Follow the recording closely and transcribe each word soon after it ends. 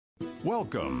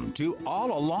Welcome to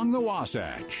All Along the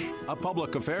Wasatch, a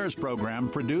public affairs program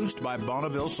produced by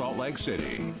Bonneville Salt Lake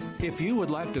City. If you would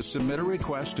like to submit a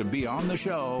request to be on the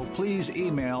show, please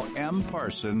email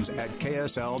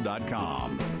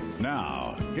mparsons@ksl.com.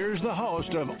 Now, here's the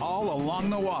host of All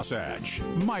Along the Wasatch,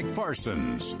 Mike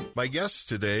Parsons. My guests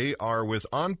today are with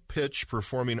On Pitch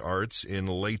Performing Arts in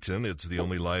Layton. It's the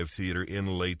only live theater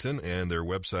in Layton, and their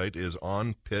website is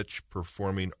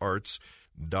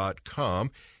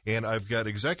onpitchperformingarts.com. And I've got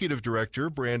Executive Director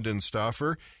Brandon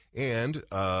Stauffer and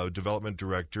Development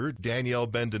Director Danielle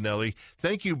Bendinelli.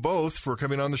 Thank you both for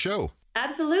coming on the show.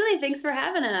 Absolutely. Thanks for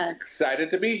having us.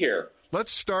 Excited to be here.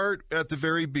 Let's start at the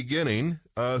very beginning.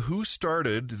 Who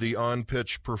started the On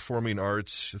Pitch Performing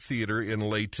Arts Theater in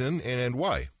Layton and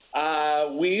why?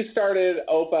 We started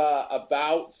OPA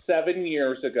about 7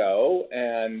 years ago,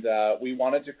 and we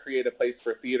wanted to create a place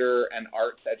for theater and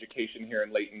arts education here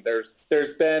in Layton. There's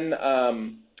been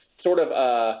sort of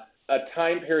a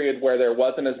time period where there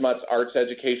wasn't as much arts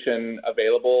education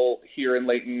available here in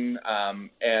Layton,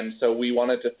 and so we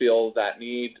wanted to fill that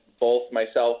need. Both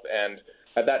myself and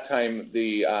at that time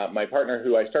my partner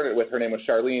who I started with, her name was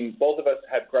Charlene, both of us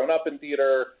had grown up in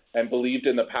theater and believed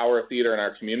in the power of theater in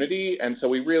our community, and so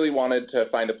we really wanted to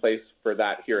find a place for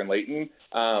that here in Layton.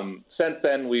 Since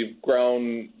then, we've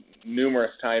grown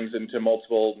numerous times into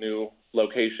multiple new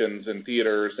locations and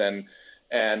theaters, and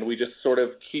we just sort of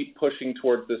keep pushing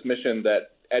towards this mission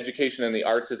that education in the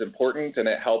arts is important, and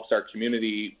it helps our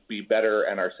community be better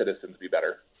and our citizens be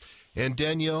better. And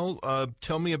Danielle,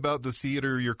 tell me about the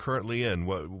theater you're currently in.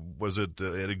 What was it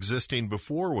existing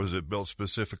before? Was it built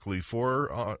specifically for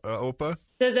OPA?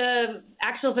 So the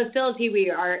actual facility we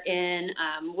are in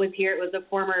was here. It was a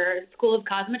former School of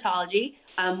Cosmetology,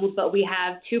 but we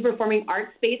have two performing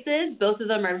arts spaces. Both of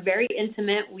them are very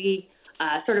intimate. We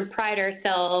sort of pride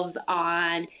ourselves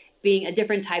on being a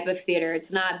different type of theater. It's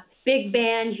not big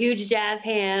band, huge jazz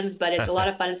hands, but it's a lot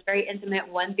of fun. It's very intimate.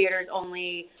 One theater is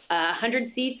only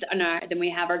 100 seats, and then we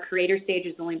have our creator stage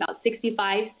is only about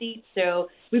 65 seats. So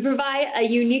we provide a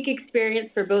unique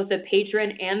experience for both the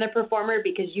patron and the performer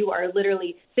because you are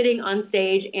literally sitting on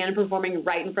stage and performing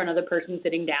right in front of the person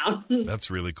sitting down. That's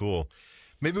really cool.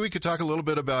 Maybe we could talk a little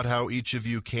bit about how each of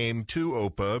you came to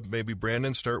OPA. Maybe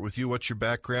Brandon, start with you. What's your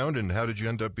background, and how did you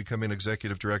end up becoming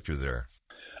executive director there?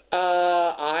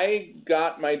 I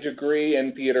got my degree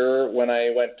in theater when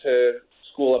I went to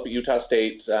school up at Utah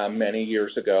State many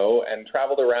years ago and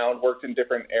traveled around, worked in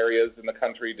different areas in the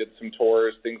country, did some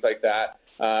tours, things like that.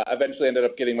 Eventually ended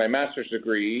up getting my master's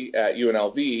degree at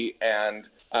UNLV, and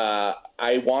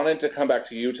I wanted to come back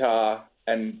to Utah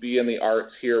and be in the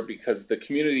arts here because the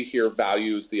community here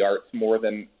values the arts more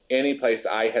than any place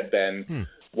I had been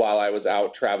while I was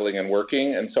out traveling and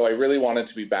working. And so I really wanted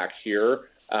to be back here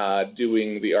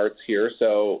doing the arts here.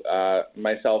 So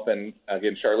myself and,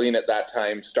 again, Charlene at that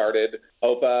time started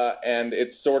OPA, and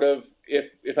it's sort of,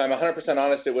 if I'm 100%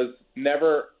 honest, it was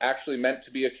never actually meant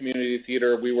to be a community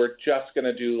theater. We were just going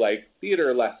to do, like,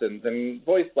 theater lessons and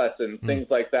voice lessons, things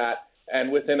like that.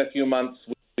 And within a few months,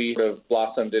 we sort of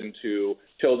blossomed into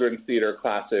children's theater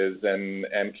classes and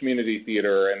community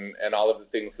theater and all of the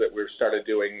things that we've started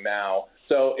doing now.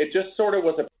 So it just sort of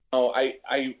was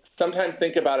I sometimes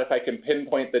think about if I can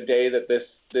pinpoint the day that this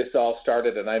all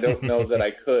started, and I don't know that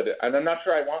I could, and I'm not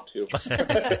sure I want to.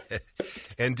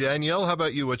 And Danielle, how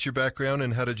about you? What's your background,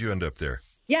 and how did you end up there?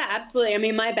 Yeah, absolutely. I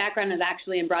mean, my background is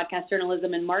actually in broadcast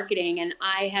journalism and marketing, and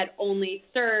I had only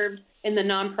served in the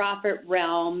nonprofit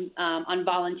realm on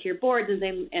volunteer boards and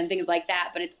things like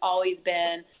that, but it's always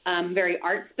been very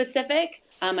art-specific.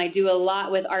 I do a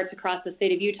lot with arts across the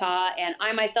state of Utah, and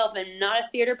I myself am not a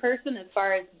theater person as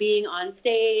far as being on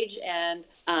stage and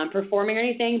performing or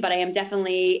anything, but I am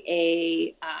definitely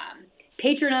a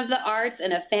patron of the arts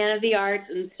and a fan of the arts,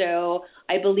 and so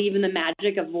I believe in the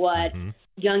magic of what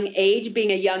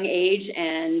being a young age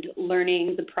and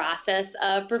learning the process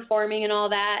of performing and all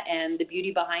that and the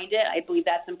beauty behind it. I believe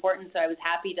that's important, so I was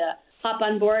happy to hop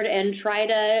on board and try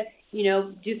to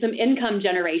do some income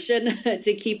generation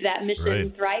to keep that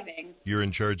mission thriving. You're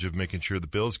in charge of making sure the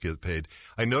bills get paid.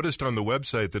 I noticed on the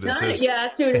website that it says... Yeah,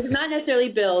 so it's not necessarily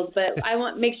bills, but I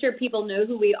want to make sure people know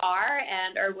who we are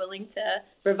and are willing to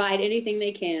provide anything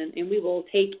they can, and we will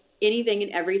take anything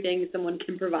and everything someone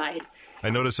can provide. I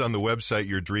noticed on the website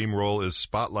your dream role is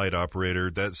spotlight operator.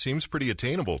 That seems pretty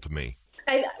attainable to me.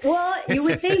 Well, you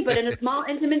would think, but in a small,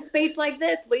 intimate space like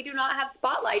this, we do not have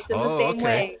spotlights in the same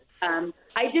way.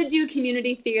 I did do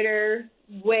community theater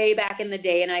way back in the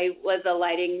day, and I was a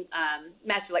lighting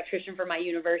master electrician for my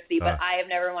university, but I have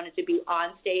never wanted to be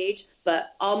on stage.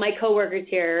 But all my coworkers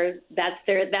here, that's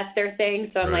their thing.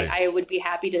 So I'm Right. like, I would be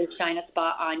happy to shine a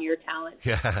spot on your talent.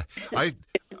 Yeah,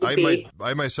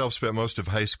 I myself spent most of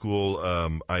high school.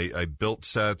 I built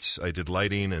sets. I did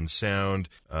lighting and sound.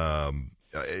 I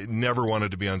never wanted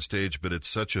to be on stage, but it's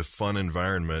such a fun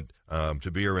environment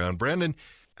to be around. Brandon,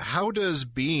 how does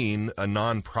being a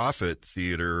nonprofit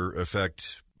theater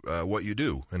affect what you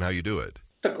do and how you do it?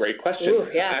 That's a great question. Ooh,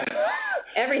 yeah.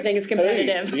 Everything is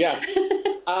competitive. Yeah.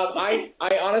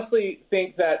 I honestly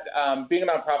think that being a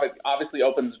nonprofit obviously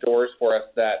opens doors for us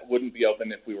that wouldn't be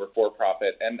open if we were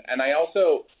for-profit. And I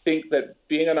also think that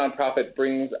being a nonprofit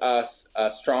brings us a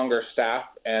stronger staff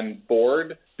and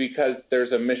board because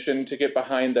there's a mission to get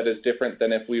behind that is different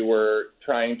than if we were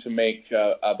trying to make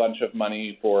a bunch of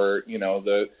money for,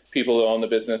 the people who own the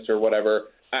business or whatever.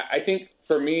 I think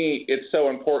for me, it's so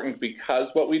important because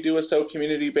what we do is so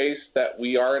community-based that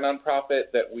we are a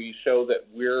nonprofit, that we show that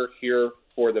we're here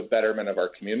for the betterment of our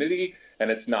community,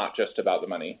 and it's not just about the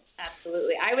money.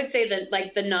 Absolutely. I would say that,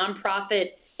 like, the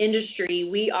nonprofit industry,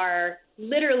 we are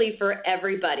literally for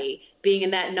everybody being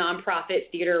in that nonprofit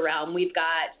theater realm. We've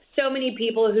got so many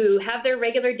people who have their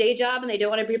regular day job and they don't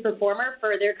want to be a performer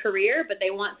for their career, but they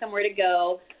want somewhere to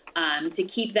go to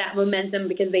keep that momentum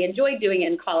because they enjoy doing it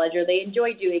in college or they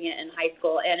enjoy doing it in high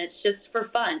school, and it's just for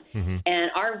fun. Mm-hmm. And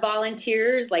our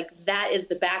volunteers, like, that is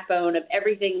the backbone of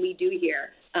everything we do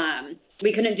here.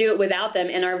 We couldn't do it without them,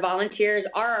 and our volunteers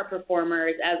are our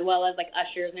performers as well as, like,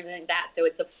 ushers and everything like that. So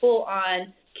it's a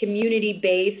full-on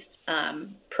community-based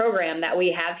program that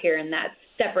we have here, and that's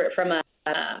separate from a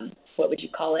what would you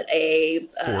call it? A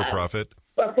for-profit.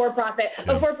 A for-profit,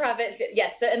 yeah. A for-profit,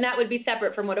 yes, and that would be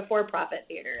separate from what a for-profit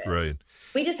theater is. Right.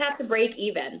 We just have to break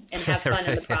even and have fun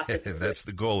in the process. That's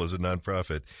the goal as a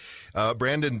nonprofit.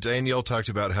 Brandon, Danielle talked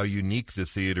about how unique the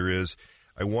theater is.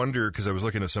 I wonder, because I was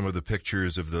looking at some of the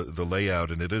pictures of the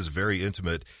layout, and it is very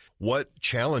intimate. What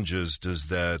challenges does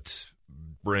that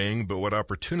bring, but what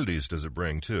opportunities does it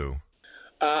bring, too?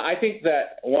 I think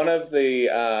that one of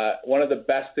the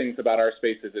best things about our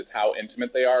spaces is how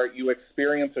intimate they are. You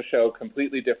experience a show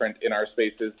completely different in our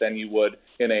spaces than you would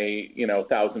in a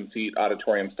 1,000-seat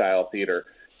auditorium-style theater.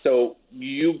 So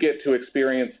you get to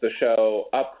experience the show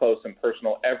up close and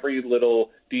personal. Every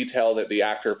little detail that the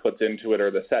actor puts into it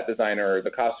or the set designer or the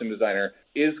costume designer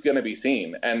is going to be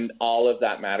seen, and all of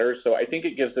that matters. So I think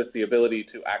it gives us the ability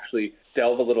to actually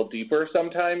delve a little deeper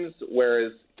sometimes,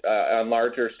 whereas on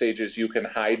larger stages you can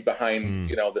hide behind,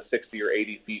 the 60 or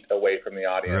 80 feet away from the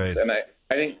audience. Right. And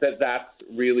I think that that's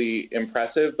really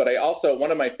impressive. But I also,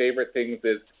 one of my favorite things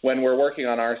is when we're working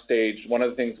on our stage, one of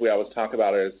the things we always talk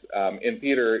about is in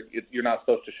theater, you're not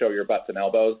supposed to show your butts and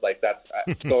elbows. Like, that's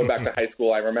going back to high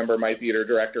school. I remember my theater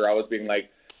director always being like,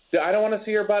 I don't want to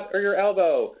see your butt or your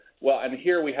elbow. Well, and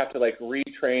here we have to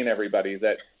retrain everybody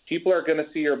that people are going to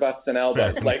see your butts and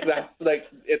elbows.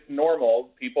 It's normal.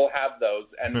 People have those,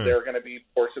 and there are going to be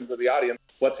portions of the audience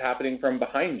what's happening from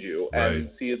behind you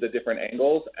and see the different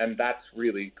angles, and that's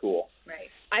really cool. Right.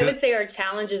 I would say our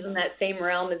challenges in that same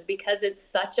realm is because it's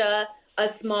such a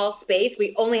small space.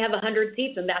 We only have 100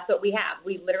 seats, and that's what we have.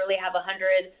 We literally have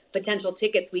 100 potential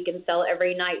tickets we can sell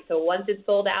every night. So once it's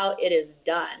sold out, it is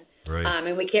done. Right.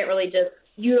 And we can't really just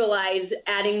utilize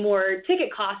adding more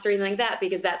ticket costs or anything like that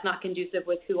because that's not conducive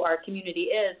with who our community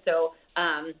is. So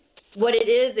what it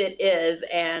is,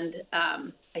 and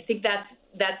I think that's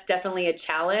definitely a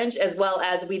challenge, as well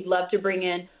as we'd love to bring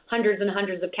in hundreds and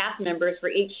hundreds of cast members for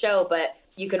each show, but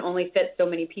you can only fit so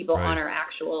many people on our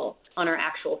actual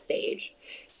stage.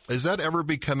 Has that ever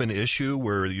become an issue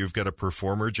where you've got a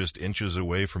performer just inches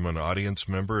away from an audience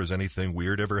member? Has anything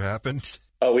weird ever happened?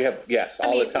 Oh, we have, yes,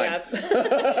 all the time. Yes.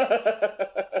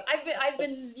 I've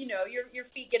been, your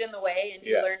feet get in the way and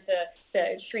you learn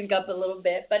to shrink up a little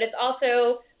bit, but it's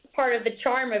also part of the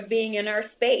charm of being in our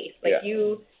space.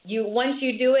 You once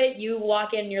you do it, you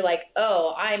walk in and you're like,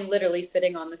 oh, I'm literally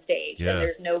sitting on the stage and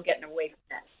there's no getting away from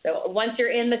that. So once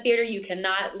you're in the theater, you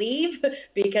cannot leave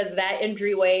because that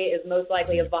entryway is most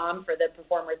likely a bomb for the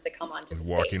performers to come onto the stage.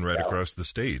 Walking right across the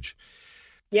stage.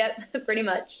 Yep, pretty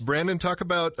much. Brandon, talk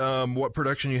about what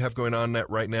production you have going on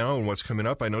right now and what's coming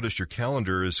up. I noticed your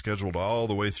calendar is scheduled all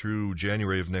the way through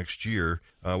January of next year.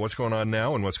 What's going on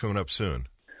now and what's coming up soon?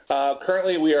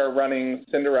 Currently, we are running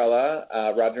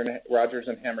Cinderella, Rodgers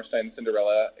and Hammerstein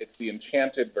Cinderella. It's the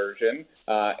Enchanted version,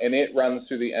 and it runs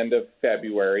through the end of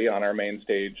February on our main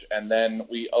stage. And then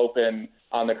we open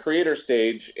on the creator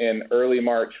stage in early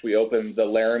March. We open the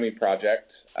Laramie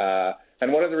Project.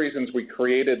 And one of the reasons we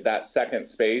created that second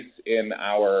space in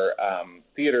our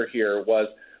theater here was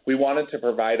we wanted to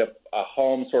provide a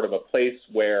home, sort of a place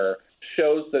where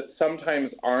shows that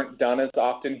sometimes aren't done as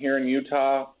often here in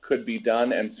Utah could be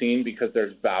done and seen because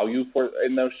there's value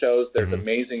in those shows. There's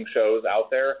amazing shows out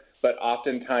there, but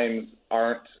oftentimes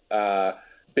aren't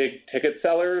big ticket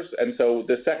sellers. And so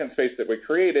the second space that we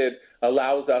created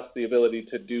allows us the ability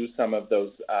to do some of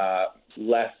those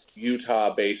less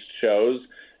Utah-based shows.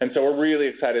 And so we're really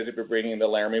excited to be bringing the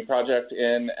Laramie Project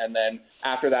in. And then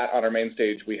after that, on our main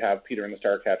stage, we have Peter and the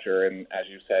Starcatcher. And as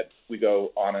you said, we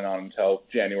go on and on until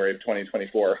January of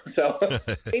 2024. So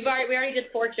we already did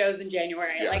 4 shows in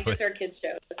January. Yeah. Like it's our kids'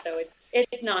 shows, so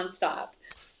it's nonstop.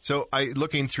 So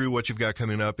looking through what you've got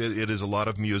coming up, it is a lot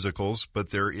of musicals, but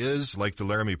there is, like the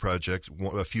Laramie Project,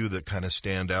 a few that kind of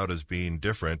stand out as being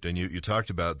different. And you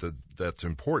talked about that's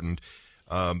important.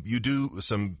 You do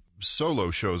some solo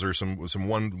shows or some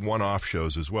one-off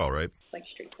shows as well, right? Like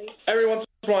Strictly. Every once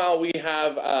in a while, we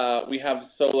have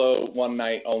solo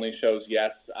one-night only shows.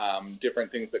 Yes,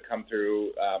 different things that come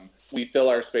through. We fill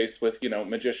our space with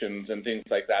magicians and things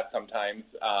like that sometimes,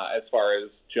 as far as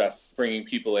just bringing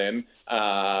people in.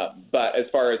 But as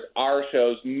far as our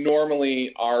shows,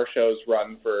 normally our shows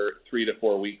run for 3 to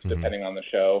 4 weeks, depending on the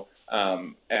show,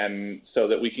 and so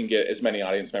that we can get as many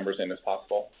audience members in as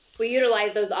possible. We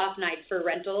utilize those off nights for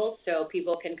rentals, so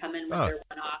people can come in with their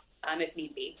one-off if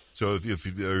need be. So if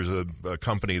there's a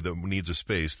company that needs a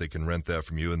space, they can rent that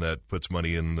from you, and that puts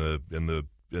money in the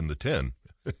tin.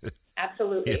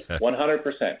 Absolutely. Yeah.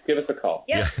 100%. Give us a call.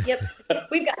 Yep.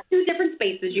 We've got 2 different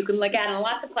spaces you can look at and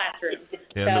lots of classrooms.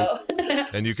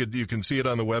 And you can see it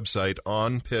on the website,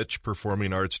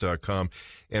 onpitchperformingarts.com.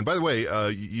 And by the way,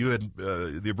 you had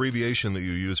the abbreviation that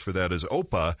you use for that is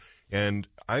OPA, and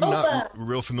I'm not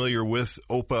real familiar with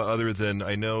OPA other than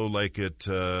I know like at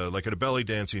a belly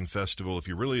dancing festival, if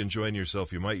you're really enjoying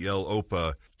yourself, you might yell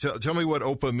OPA. Tell me what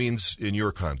OPA means in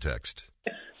your context.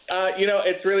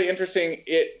 It's really interesting.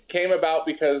 It came about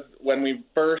because when we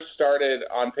first started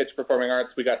on Pitch Performing Arts,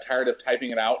 we got tired of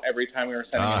typing it out every time we were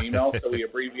sending an email, so we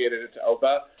abbreviated it to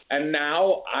OPA. And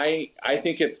now I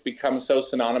think it's become so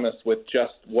synonymous with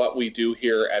just what we do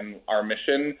here and our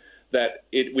mission that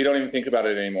we don't even think about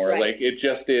it anymore. Right. Like, it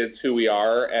just is who we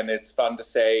are, and it's fun to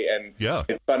say, and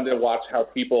It's fun to watch how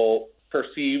people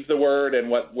perceive the word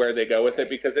and where they go with it,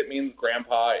 because it means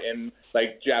grandpa in,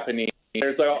 like, Japanese.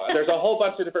 There's a whole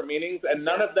bunch of different meanings, and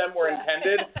none of them were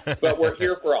intended, but we're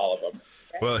here for all of them.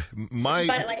 Well, But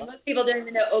like most people don't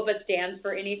even know OPA stands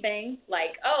for anything.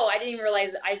 Like, I didn't even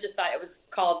realize. I just thought it was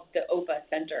called the OPA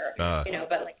Center. But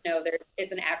like, no,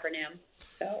 it's an acronym.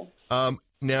 So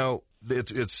now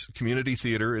it's community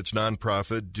theater. It's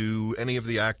nonprofit. Do any of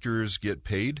the actors get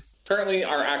paid? Currently,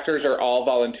 our actors are all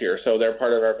volunteer, so they're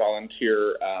part of our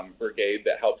volunteer brigade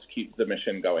that helps keep the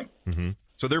mission going. Mm-hmm.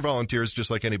 So they're volunteers just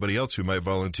like anybody else who might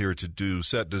volunteer to do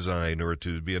set design or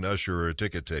to be an usher or a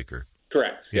ticket taker.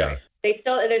 Correct. Yeah. It's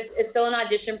still an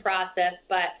audition process,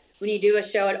 but when you do a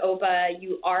show at OPA,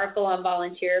 you are a full-on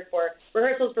volunteer for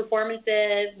rehearsals,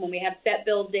 performances. When we have set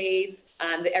build days,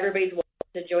 everybody's welcome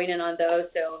to join in on those.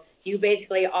 So you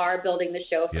basically are building the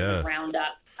show from the ground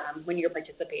up when you're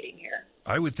participating here.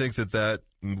 I would think that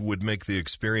would make the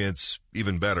experience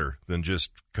even better than just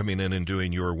coming in and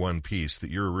doing your one piece, that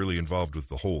you're really involved with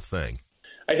the whole thing.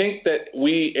 I think that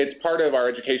it's part of our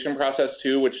education process,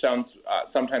 too, which sounds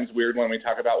sometimes weird when we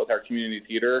talk about with our community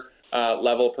theater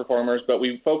level performers, but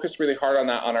we focus really hard on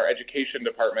that on our education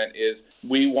department. Is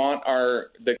we want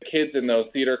the kids in those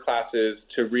theater classes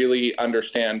to really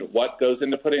understand what goes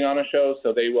into putting on a show,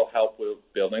 so they will help with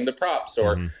building the props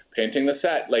or painting the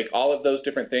set, like all of those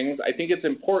different things. I think it's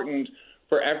important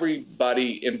for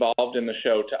everybody involved in the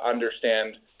show to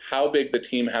understand how big the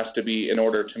team has to be in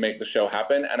order to make the show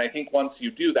happen. And I think once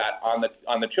you do that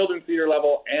on the children's theater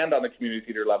level and on the community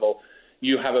theater level,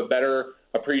 you have a better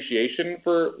appreciation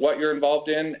for what you're involved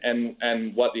in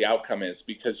and what the outcome is,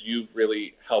 because you've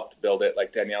really helped build it,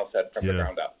 like Danielle said, from the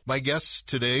ground up. My guests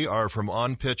today are from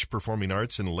On Pitch Performing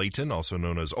Arts in Layton, also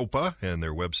known as OPA, and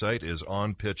their website is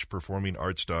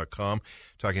onpitchperformingarts.com.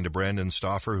 Talking to Brandon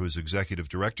Stauffer, who is Executive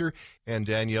Director, and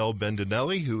Danielle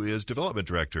Bendinelli, who is Development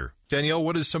Director. Danielle,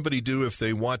 what does somebody do if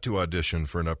they want to audition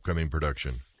for an upcoming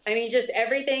production? I mean, just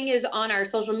everything is on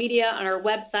our social media, on our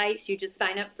website. You just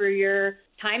sign up for your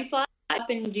time slot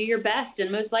and do your best.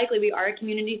 And most likely we are a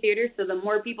community theater, so the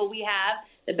more people we have,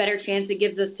 the better chance it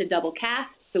gives us to double cast,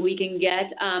 so we can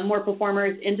get more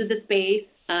performers into the space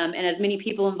and as many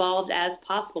people involved as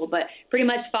possible. But pretty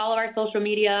much follow our social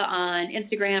media on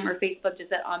Instagram or Facebook,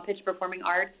 just at On Pitch Performing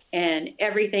Arts, and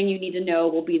everything you need to know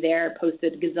will be there,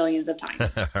 posted gazillions of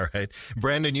times. All right.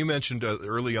 Brandon, you mentioned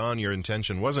early on your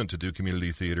intention wasn't to do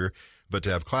community theater, but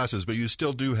to have classes, but you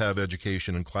still do have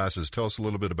education and classes. Tell us a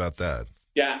little bit about that.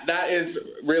 Yeah, that is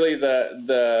really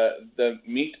the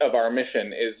meat of our mission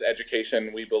is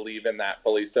education. We believe in that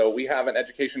fully. So we have an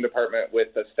education department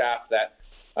with a staff that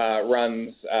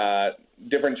runs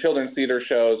different children's theater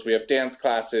shows. We have dance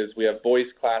classes. We have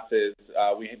voice classes.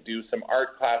 We do some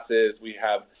art classes. We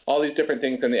have all these different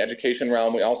things in the education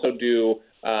realm. We also do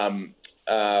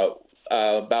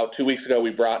about 2 weeks ago,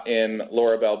 we brought in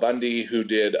Laura Bell Bundy, who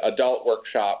did adult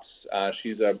workshops.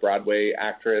 She's a Broadway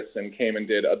actress and came and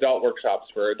did adult workshops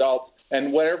for adults.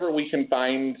 And whatever we can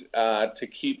find to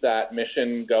keep that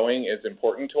mission going is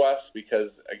important to us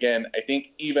because, again, I think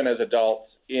even as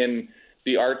adults in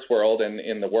the arts world and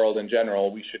in the world in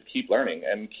general, we should keep learning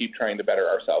and keep trying to better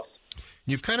ourselves.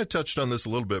 You've kind of touched on this a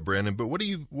little bit, Brandon, but what do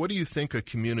you think a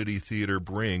community theater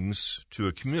brings to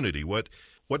a community? What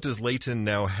does Layton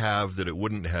now have that it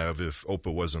wouldn't have if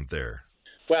OPA wasn't there?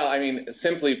 Well, I mean,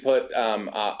 simply put,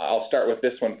 I'll start with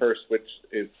this one first, which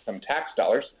is some tax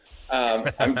dollars.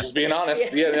 I'm just being honest.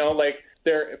 You know, like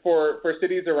there for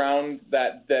cities around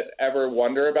that ever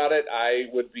wonder about it, I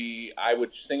would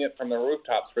sing it from the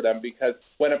rooftops for them because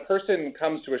when a person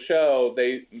comes to a show,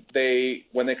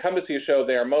 when they come to see a show,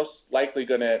 they are most likely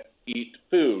going to eat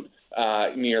food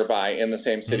nearby in the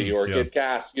same city or get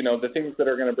gas. You know, the things that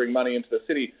are going to bring money into the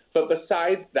city. But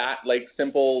besides that, like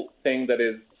simple thing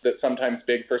that's sometimes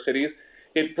big for cities,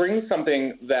 it brings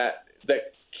something that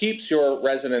keeps your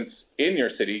residents in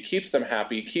your city, keeps them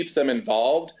happy, keeps them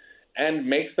involved, and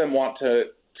makes them want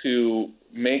to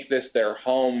make this their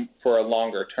home for a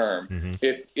longer term. Mm-hmm.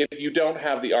 If you don't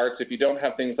have the arts, if you don't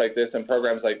have things like this and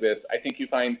programs like this, I think you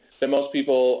find that most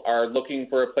people are looking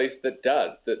for a place that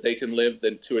they can live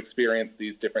to experience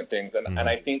these different things. And, and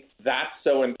I think that's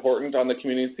so important on the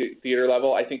community theater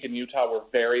level. I think in Utah, we're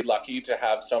very lucky to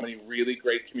have so many really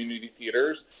great community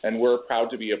theaters, and we're proud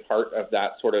to be a part of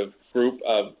that sort of group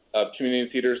of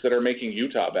community theaters that are making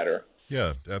Utah better.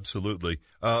 Yeah, absolutely.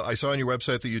 I saw on your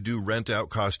website that you do rent out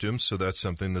costumes, so that's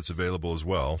something that's available as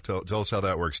well. Tell us how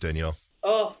that works, Danielle.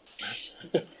 Oh,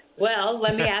 well,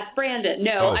 let me ask Brandon.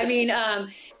 No, I mean,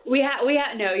 we have.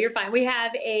 No, you're fine. We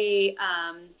have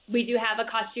we do have a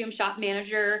costume shop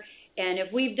manager, and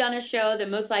if we've done a show, then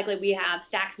most likely we have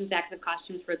stacks and stacks of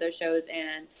costumes for those shows,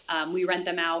 and we rent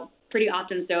them out pretty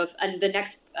often. So if the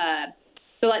next.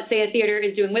 So let's say a theater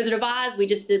is doing Wizard of Oz. We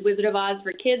just did Wizard of Oz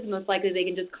for kids. Most likely they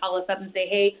can just call us up and say,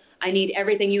 hey, I need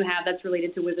everything you have that's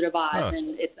related to Wizard of Oz.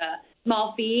 And it's a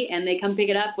small fee, and they come pick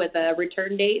it up with a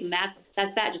return date, and that's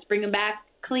that. Just bring them back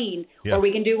clean. Yeah. Or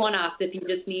we can do one-offs if you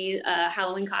just need a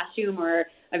Halloween costume or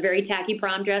a very tacky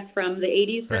prom dress from the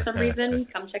 80s for some reason.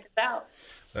 Come check us out.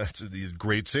 That's a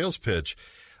great sales pitch.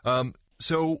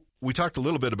 So we talked a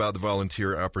little bit about the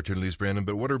volunteer opportunities, Brandon,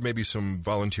 but what are maybe some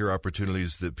volunteer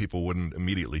opportunities that people wouldn't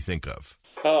immediately think of?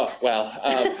 Oh, well,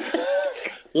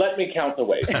 let me count the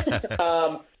ways.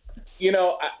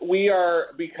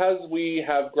 Because we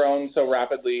have grown so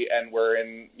rapidly and we're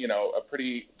in, a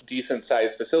pretty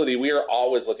decent-sized facility, we are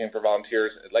always looking for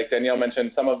volunteers. Like Danielle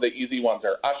mentioned, some of the easy ones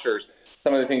are ushers.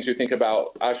 Some of the things you think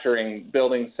about, ushering,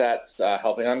 building sets,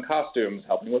 helping on costumes,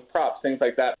 helping with props, things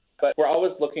like that. But we're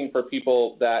always looking for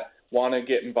people that want to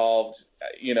get involved,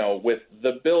 with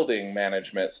the building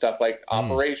management, stuff like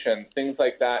operations, things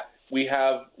like that. We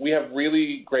have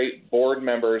really great board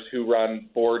members who run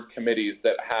board committees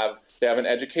they have an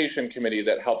education committee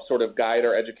that helps sort of guide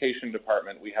our education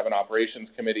department. We have an operations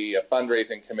committee, a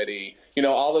fundraising committee,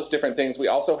 all those different things. We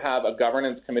also have a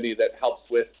governance committee that helps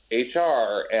with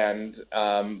HR and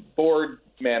board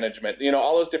management,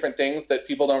 all those different things that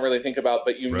people don't really think about,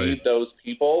 but you need those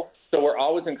people. So we're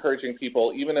always encouraging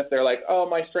people, even if they're like, oh,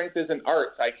 my strength is in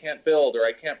arts, I can't build or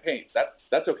I can't paint.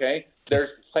 That's okay. There's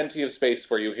plenty of space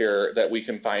for you here that we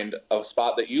can find a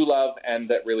spot that you love and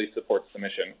that really supports the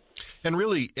mission. And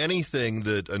really anything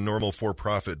that a normal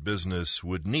for-profit business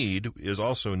would need is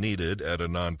also needed at a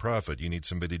nonprofit. You need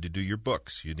somebody to do your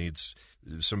books. You need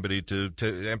somebody to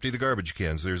empty the garbage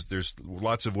cans. There's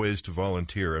lots of ways to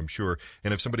volunteer, I'm sure.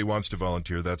 And if somebody wants to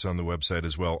volunteer, that's on the website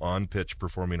as well,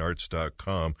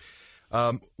 onpitchperformingarts.com.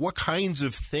 What kinds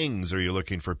of things are you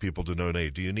looking for people to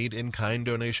donate? Do you need in-kind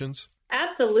donations?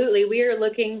 Absolutely. We are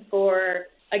looking for,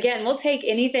 again, we'll take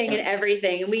anything and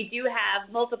everything. And we do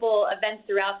have multiple events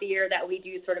throughout the year that we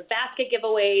do sort of basket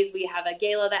giveaways. We have a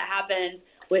gala that happens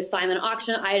with silent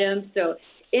auction items. So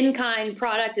in-kind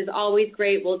product is always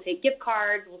great. We'll take gift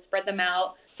cards. We'll spread them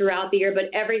out throughout the year. But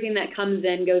everything that comes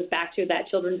in goes back to that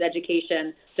children's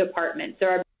education department.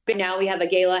 So now we have a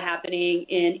gala happening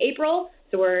in April.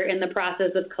 So we're in the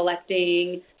process of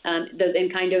collecting those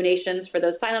in-kind donations for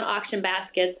those silent auction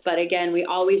baskets. But again, we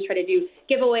always try to do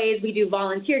giveaways. We do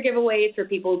volunteer giveaways for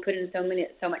people who put in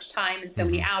so much time and so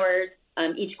many hours.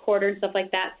 each quarter and stuff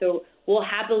like that. So we'll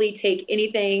happily take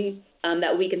anything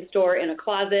that we can store in a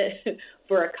closet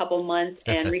for a couple months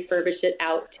and refurbish it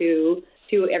out to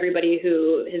everybody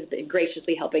who has been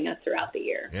graciously helping us throughout the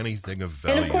year. Anything of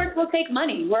value. And of course, we'll take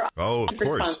money. We're of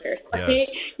course. Sponsors.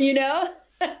 Yes. You know?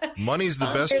 Money's the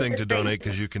best thing to donate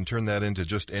because you can turn that into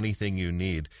just anything you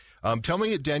need. Tell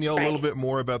me, Danielle, a little bit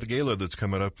more about the gala that's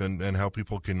coming up and how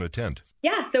people can attend.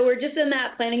 Yeah, so we're just in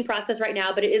that planning process right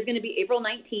now, but it is going to be April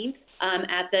 19th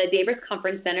at the Davis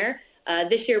Conference Center.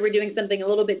 This year we're doing something a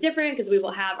little bit different because we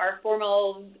will have our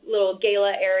formal little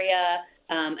gala area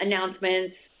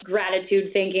announcements,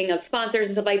 gratitude, thanking of sponsors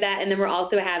and stuff like that. And then we're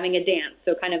also having a dance,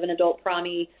 so kind of an adult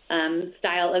promy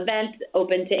style event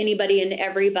open to anybody and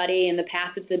everybody. In the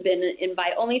past, it's been an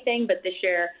invite-only thing, but this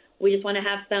year we just want to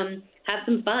have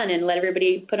some fun and let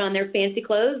everybody put on their fancy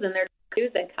clothes and their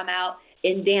tattoos and come out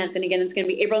and dance. And again, it's going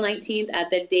to be April 19th at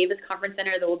the Davis Conference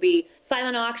Center. There will be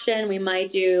silent auction. We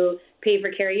might do pay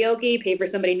for karaoke, pay for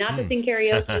somebody not to sing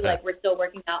karaoke. Like, we're still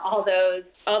working out all those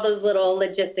little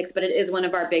logistics, but it is one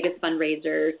of our biggest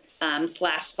fundraisers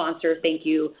 / sponsor thank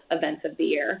you events of the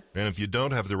year. And if you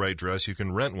don't have the right dress, you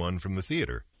can rent one from the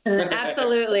theater.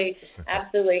 Absolutely.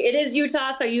 It is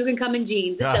Utah, so you can come in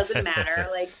jeans. It doesn't matter.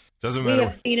 Doesn't matter. We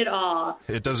have seen it all.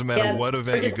 It doesn't matter what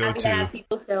event you go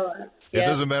to. It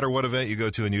doesn't matter what event you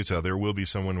go to in Utah. There will be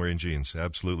someone wearing jeans.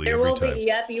 Absolutely, every time. There will be.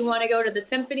 Yep. You want to go to the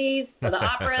symphonies or the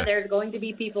opera, there's going to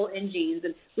be people in jeans.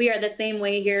 And we are the same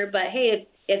way here. But, hey,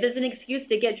 if there's an excuse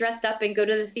to get dressed up and go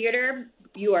to the theater,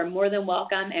 you are more than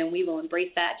welcome, and we will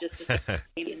embrace that just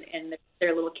and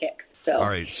their little kicks. So. All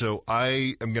right, so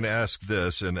I am going to ask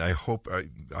this, and I hope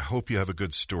you have a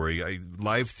good story.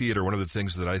 Live theater, one of the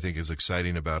things that I think is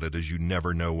exciting about it is you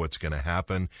never know what's going to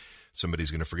happen.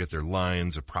 Somebody's going to forget their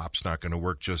lines, a prop's not going to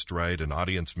work just right, an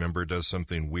audience member does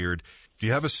something weird. Do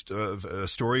you have a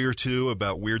story or two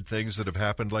about weird things that have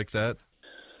happened like that?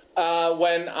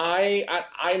 When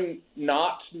I'm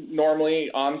not normally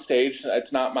on stage.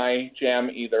 It's not my jam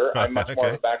either. I'm much more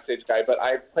of a backstage guy, but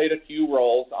I've played a few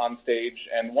roles on stage,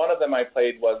 and one of them I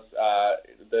played was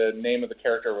the name of the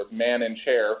character was Man in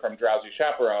Chair from Drowsy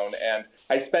Chaperone, and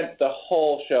I spent the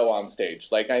whole show on stage.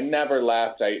 I never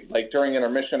left. During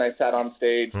intermission, I sat on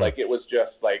stage. It was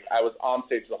just I was on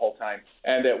stage the whole time.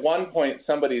 And at one point,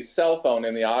 somebody's cell phone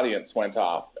in the audience went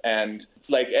off, and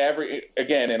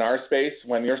again, in our space,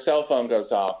 when your cell phone goes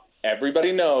off,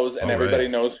 everybody knows, and everybody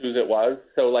knows whose it was.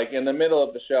 So, in the middle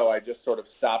of the show, I just sort of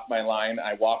stopped my line.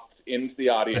 I walked into the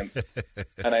audience,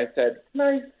 and I said, "Can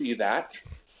I see that?"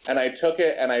 And I took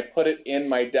it, and I put it in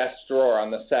my desk drawer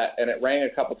on the set, and it rang a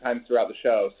couple times throughout the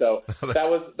show. So that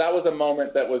was a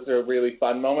moment that was a really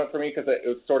fun moment for me because it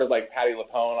was sort of like Patti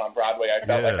LuPone on Broadway. I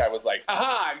felt like I was like,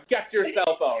 "Aha, get your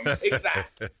cell phone."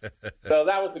 Exactly. So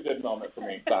that was a good moment for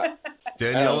me. But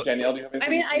Danielle, do you have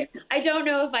anything? I don't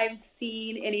know if I've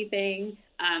seen anything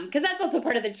because that's also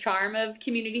part of the charm of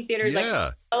community theater.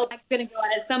 Yeah. I'm going to go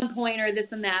out at some point or this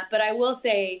and that. But I will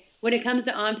say, when it comes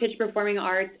to on-pitch performing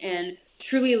arts and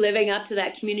truly living up to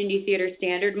that community theater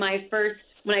standard, when I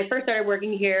first started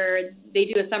working here, they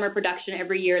do a summer production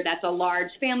every year. That's a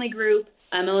large family group.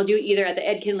 And they'll do it either at the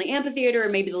Ed Kinley Amphitheater or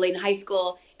maybe the Layton High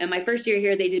School. And my first year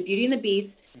here, they did Beauty and the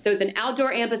Beast. So it's an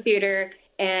outdoor amphitheater,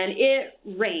 and it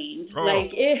rained.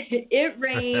 It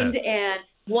rained, and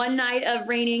one night of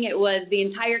raining, it was the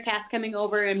entire cast coming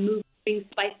over and moving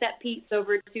Spice Set Pete's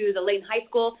over to the Layton High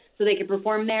School so they could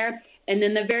perform there. And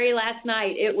then the very last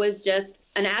night, it was just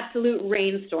an absolute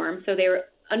rainstorm. So they were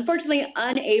unfortunately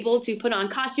unable to put on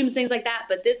costumes, things like that.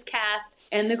 But this cast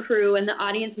and the crew and the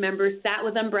audience members sat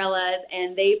with umbrellas,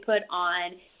 and they put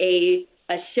on a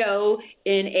show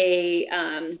in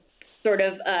a sort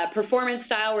of performance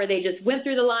style where they just went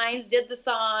through the lines, did the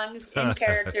songs in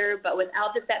character, but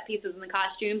without the set pieces and the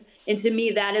costumes. And to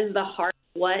me, that is the heart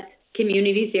of what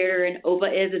community theater and OVA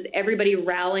is everybody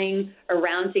rallying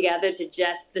around together to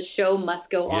just the show must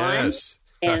go on.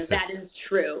 And that is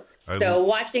true. So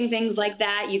watching things like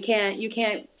that, you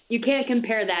can't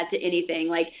compare that to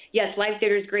anything. Yes, live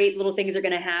theater is great. Little things are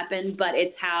going to happen, but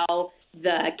it's how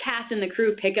the cast and the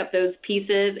crew pick up those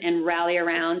pieces and rally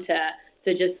around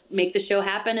to just make the show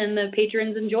happen and the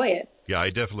patrons enjoy it. Yeah,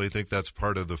 I definitely think that's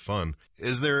part of the fun.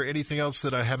 Is there anything else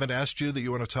that I haven't asked you that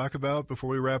you want to talk about before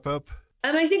we wrap up?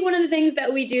 I think one of the things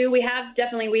that we do, we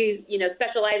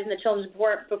specialize in the children's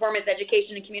performance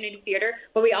education and community theater,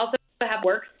 but we also have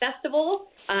Works Festival.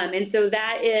 And so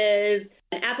that is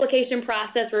an application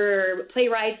process where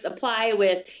playwrights apply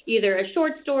with either a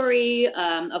short story,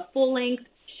 a full-length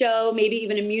show, maybe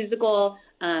even a musical.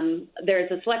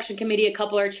 There's a selection committee, a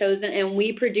couple are chosen, and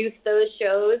we produce those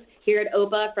shows here at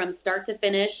OPA from start to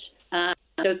finish.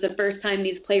 So it's the first time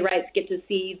these playwrights get to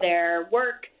see their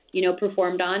work,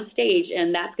 performed on stage.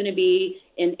 And that's going to be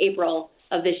in April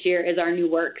of this year is our New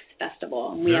Works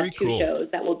Festival. And we have two shows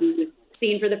that will be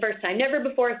seen for the first time, never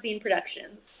before seen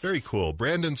productions. Very cool.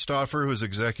 Brandon Stauffer, who is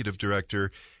Executive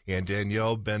Director, and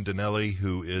Danielle Bendinelli,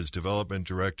 who is Development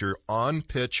Director on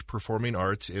Pitch Performing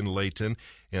Arts in Layton.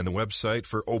 And the website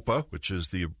for OPA, which is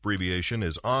the abbreviation,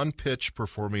 is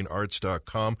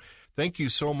onpitchperformingarts.com. Thank you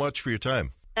so much for your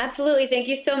time. Absolutely. Thank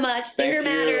you so much. Theater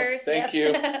matters. Thank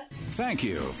you. Thank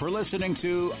you for listening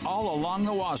to All Along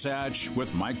the Wasatch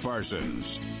with Mike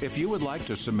Parsons. If you would like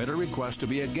to submit a request to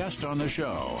be a guest on the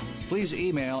show, please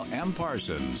email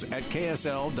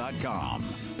mparsons@ksl.com.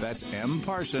 That's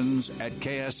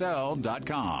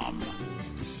mparsons@ksl.com.